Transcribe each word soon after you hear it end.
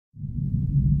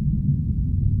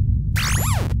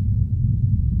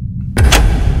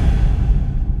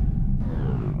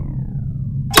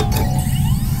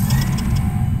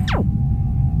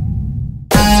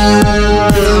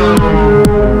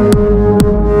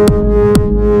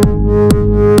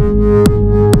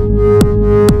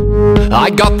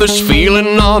got this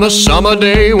feeling on a summer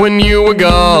day when you were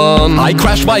gone. I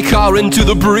crashed my car into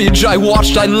the bridge, I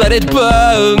watched, I let it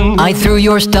burn. I threw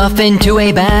your stuff into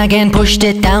a bag and pushed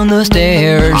it down the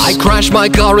stairs. I crashed my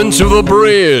car into the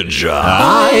bridge.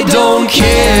 I don't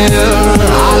care,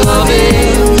 I love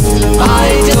it,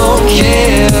 I don't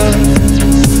care.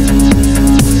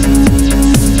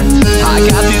 I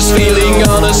got this feeling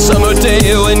on a summer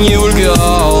day when you were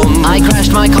gone. I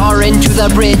crashed my car into the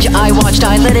bridge, I watched,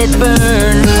 I let it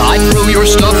burn. I threw your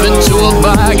stuff into a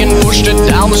bag and pushed it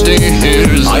down the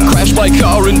stairs. I crashed my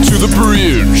car into the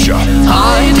bridge.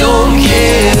 I don't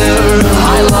care,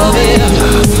 I love it,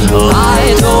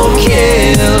 I don't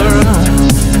care.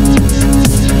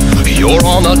 You're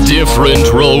on a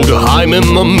different road, I'm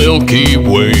in the Milky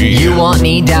Way. You want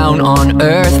me down on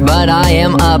Earth, but I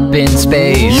am up in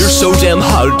space. You're so damn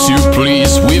hard to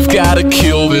please, we've gotta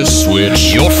kill this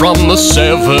switch. You're from the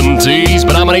 70s,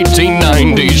 but I'm an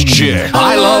 1890s chick.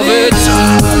 I love it,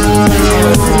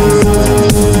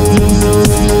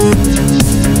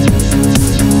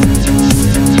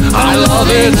 I love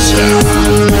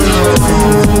it.